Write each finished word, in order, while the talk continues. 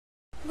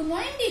Good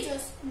morning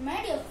teachers and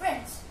my dear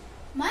friends.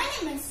 My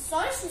name is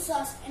Sarish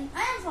Susas and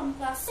I am from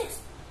class 6.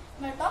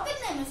 My topic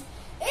name is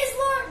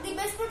war the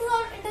best way to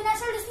solve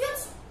international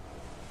disputes?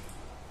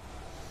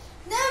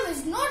 There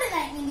is no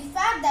denying the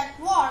fact that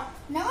war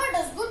never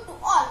does good to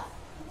all.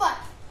 But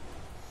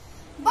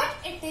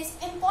it is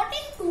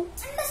important to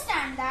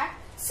understand that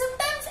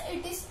sometimes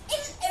it is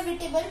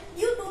inevitable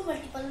due to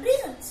multiple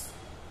reasons.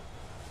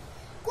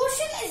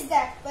 Question is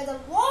that whether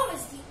war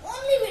is the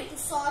only way to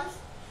solve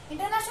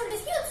international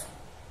disputes.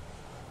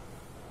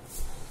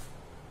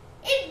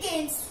 It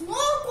gains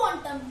more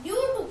quantum due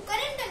to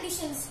current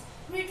conditions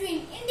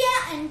between India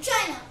and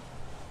China.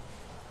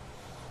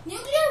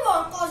 Nuclear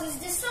war causes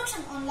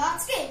destruction on large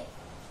scale.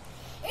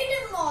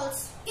 It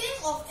involves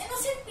killing of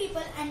innocent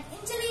people and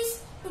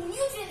injuries to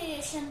new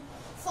generation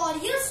for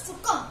years to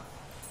come.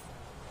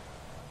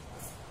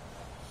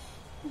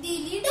 The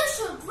leader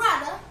should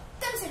rather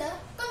consider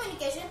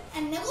communication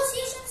and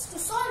negotiations to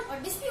solve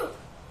a dispute.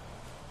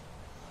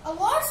 A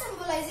war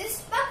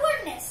symbolizes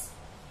backwardness.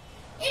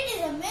 It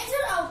is a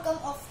major outcome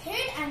of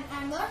hate and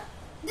anger.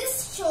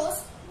 This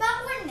shows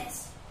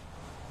backwardness.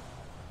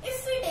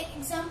 If we take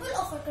example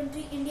of our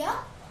country India,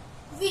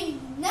 we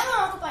never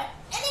occupied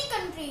any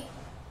country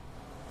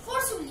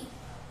forcibly.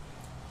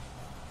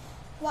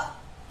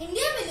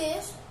 India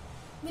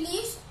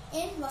believes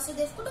in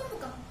Vasudev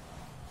Kutumbakam,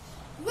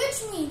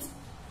 which means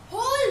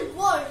whole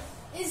world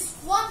is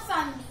one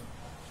family.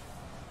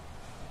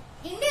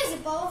 India is a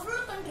powerful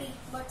country,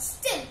 but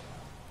still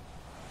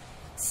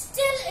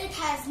it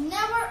has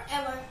never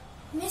ever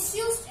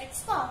misused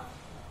its power.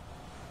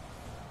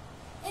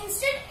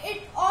 Instead,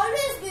 it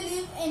always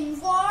believed in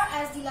war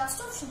as the last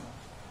option.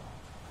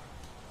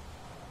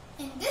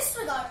 In this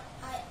regard,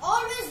 I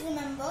always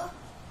remember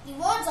the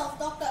words of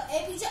Dr.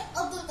 APJ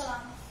Abdul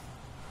Kalam.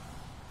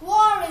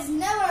 War is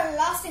never a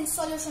lasting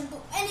solution to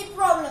any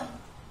problem.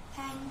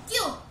 Thank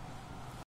you.